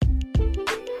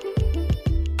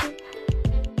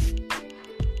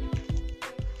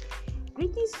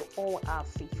all our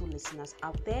faithful listeners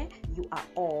out there. You are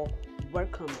all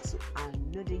welcome to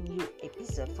another new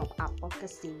episode from our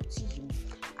podcast saying to you.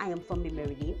 I am from the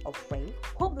Meridian of Friend.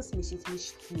 Hope this message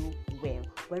reached you well.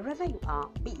 Wherever you are,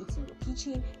 be it in your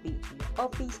kitchen, be it in your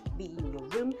office, be it in your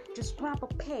room, just grab a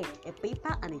pen, a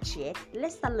paper, and a chair.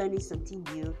 Let's start learning something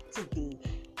new today.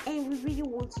 And we really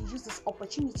want to use this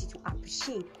opportunity to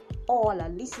appreciate all our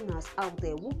listeners out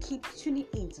there who keep tuning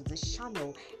into this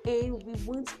channel, and we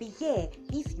won't be here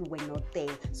if you were not there.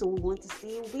 So we want to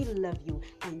say we love you,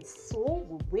 and so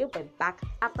we will be back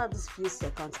after this few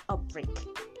seconds of break.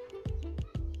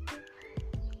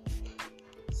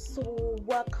 So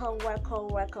welcome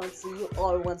to you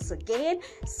all once again.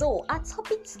 So our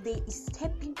topic today is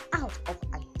stepping out of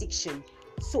addiction.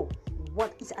 So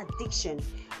what is addiction?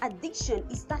 Addiction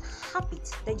is that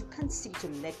habit that you can't seem to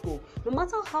let go. No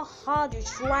matter how hard you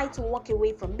try to walk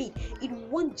away from it, it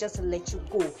won't just let you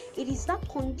go. It is that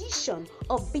condition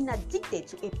of being addicted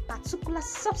to a particular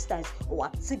substance or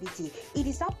activity. It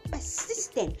is that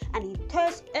persistent and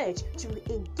intense urge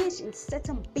to engage in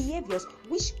certain behaviors,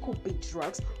 which could be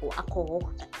drugs or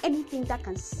alcohol, anything that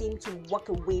can seem to walk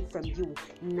away from you.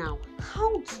 Now,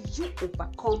 how do you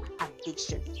overcome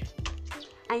addiction?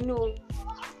 I know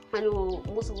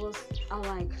most of us are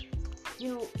like,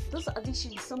 this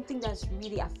addiction is something that's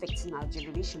really affecting our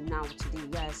generation now today.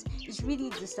 Yes, it's really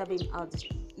disturbing us.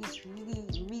 It's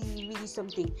really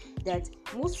something that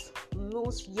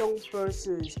most young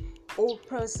persons, old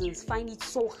persons find it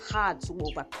so hard to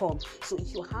overcome. So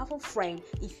if you have a friend,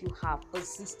 if you have a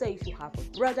sister, if you have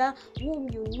a brother whom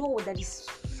you know that is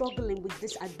struggling with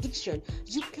this addiction,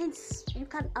 you can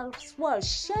as well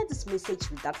share this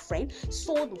message with that friend,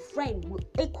 so the friend will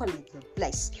equally be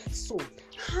blessed. So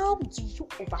how do you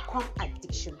overcome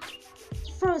addiction?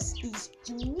 First is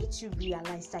you need to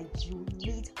realize that you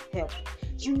need help.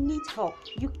 You need help.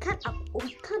 You can't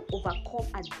overcome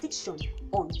addiction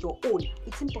on your own.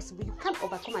 It's impossible. You can't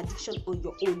overcome addiction on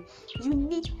your own. You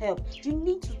need help. You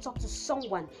need to talk to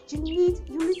someone. You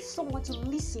need someone to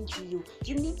listen to you.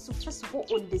 You need to first of all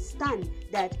understand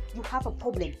that you have a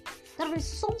problem. There is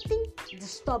something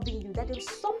disturbing you. That there's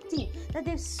something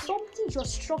you're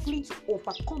struggling to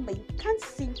overcome, but you can't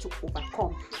seem to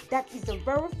overcome. That is the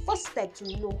very first step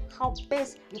to know how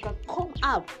best you can come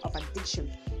out of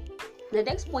addiction. The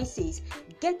next point says,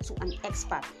 get to an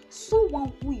expert,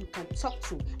 someone who you can talk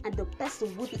to, and the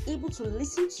person will be able to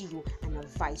listen to you and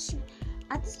advise you.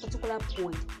 At this particular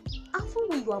point, after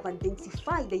when you have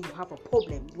identified that you have a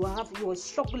problem, you are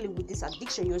struggling with this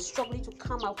addiction, you're struggling to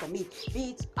come out from it,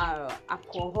 be it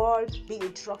alcohol, be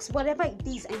it drugs, whatever it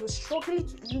is, and you're struggling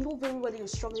to, you know very well you're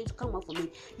struggling to come out from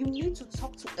it, you need to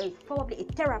talk to probably a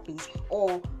therapist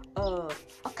or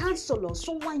a counselor,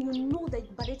 someone you know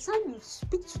that by the time you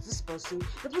speak to this person,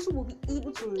 the person will be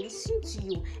able to listen to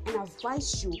you and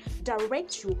advise you,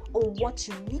 direct you on what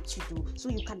you need to do so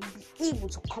you can be able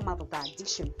to come out of that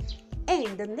addiction.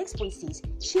 And the next point says,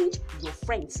 change your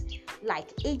friends. Like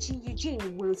A.G.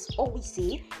 Eugene will always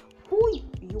say, who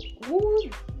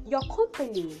your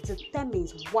company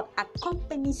determines what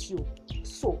accompanies you.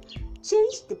 So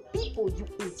change the people you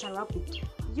interact with.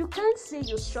 You can't say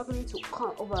you're struggling to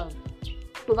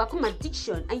overcome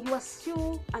addiction and you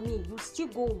still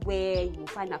go where you will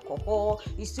find alcohol,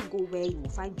 you still go where you will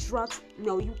find drugs.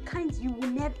 No, you will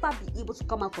never be able to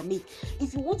come out from it.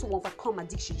 If you want to overcome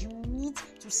addiction, you need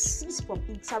to cease from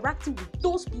interacting with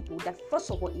those people that first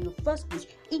of all in the first place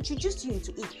introduced you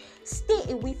into it.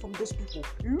 Stay away from those people.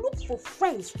 Look for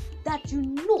friends that you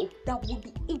know that will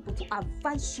be able to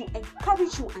advise you,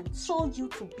 encourage you, and tell you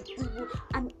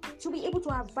to be able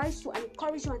to advise you and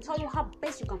encourage you and tell you how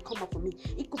best you can come out from it.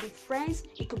 It could be friends,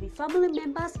 it could be family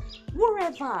members,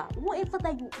 whoever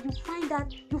that you find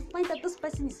that this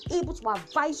person is able to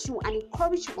advise you and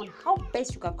encourage you on how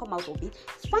best you can come out of it.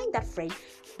 Find that friend,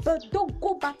 but don't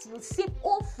go back to the same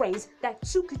old friends that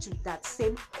took you to that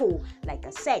same hole. Like I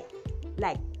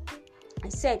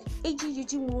said, A.G.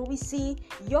 Eugene will always say,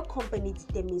 your company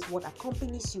determines what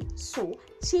accompanies you. So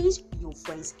change your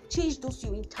friends, change those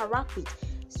you interact with.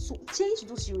 So change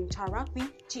those you interact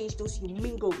with, change those you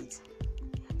mingle with.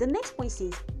 The next point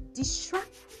says, distract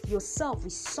yourself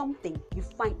with something you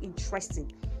find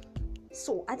interesting.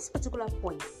 So at this particular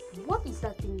point, what is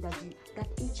that thing that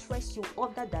interests you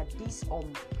other than this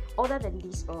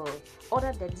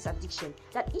addiction?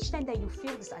 That each time that you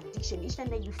feel this addiction, each time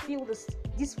that you feel this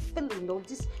feeling or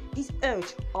this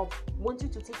urge of wanting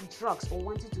to take drugs or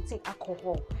wanting to take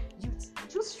alcohol, you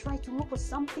just try to look for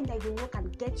something that you know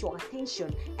can get your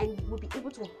attention and will be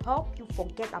able to help you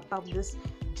forget about this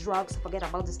drugs, forget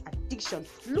about this addiction.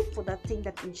 Look for that thing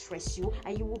that interests you,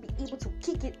 and you will be able to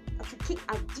kick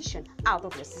addiction out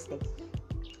of your system.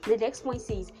 The next point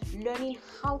says learning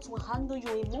how to handle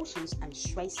your emotions and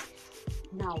stress.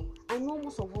 Now, I know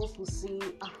most of us will say,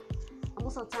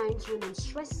 most of the times when I'm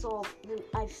stressed up, when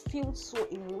I feel so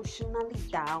emotionally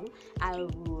down, I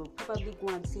will probably go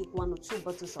and take 1 or 2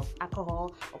 bottles of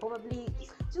alcohol, or probably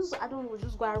just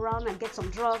go around and get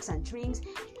some drugs and drinks.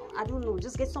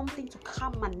 Just get something to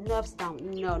calm my nerves down.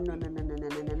 No,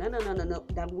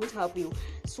 that won't help you.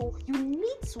 So you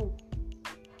need to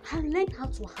learn how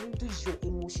to handle your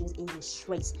emotions and your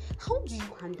stress. How do you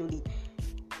handle it?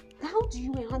 How do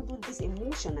you handle this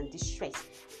emotion and this stress?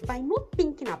 By not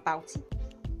thinking about it.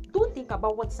 Don't think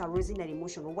about what's arousing that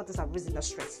emotion or what is arousing the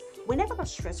stress. Whenever the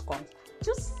stress comes,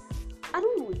 just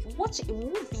watch a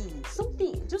movie,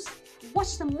 something. Just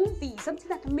watch the movie, something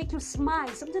that can make you smile,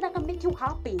 something that can make you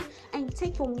happy, and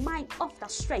take your mind off the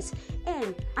stress.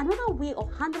 And another way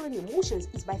of handling emotions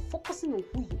is by focusing on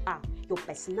who you are, your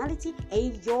personality,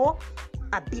 and your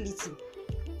ability.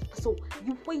 So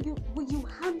when you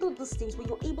handle these things, when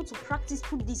you're able to put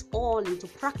this all into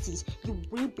practice, you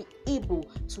will be able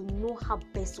to know how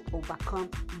best to overcome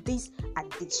this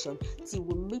addiction. Till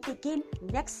we meet again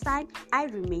next time, I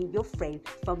remain your friend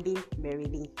from being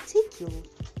Marilyn. Thank you.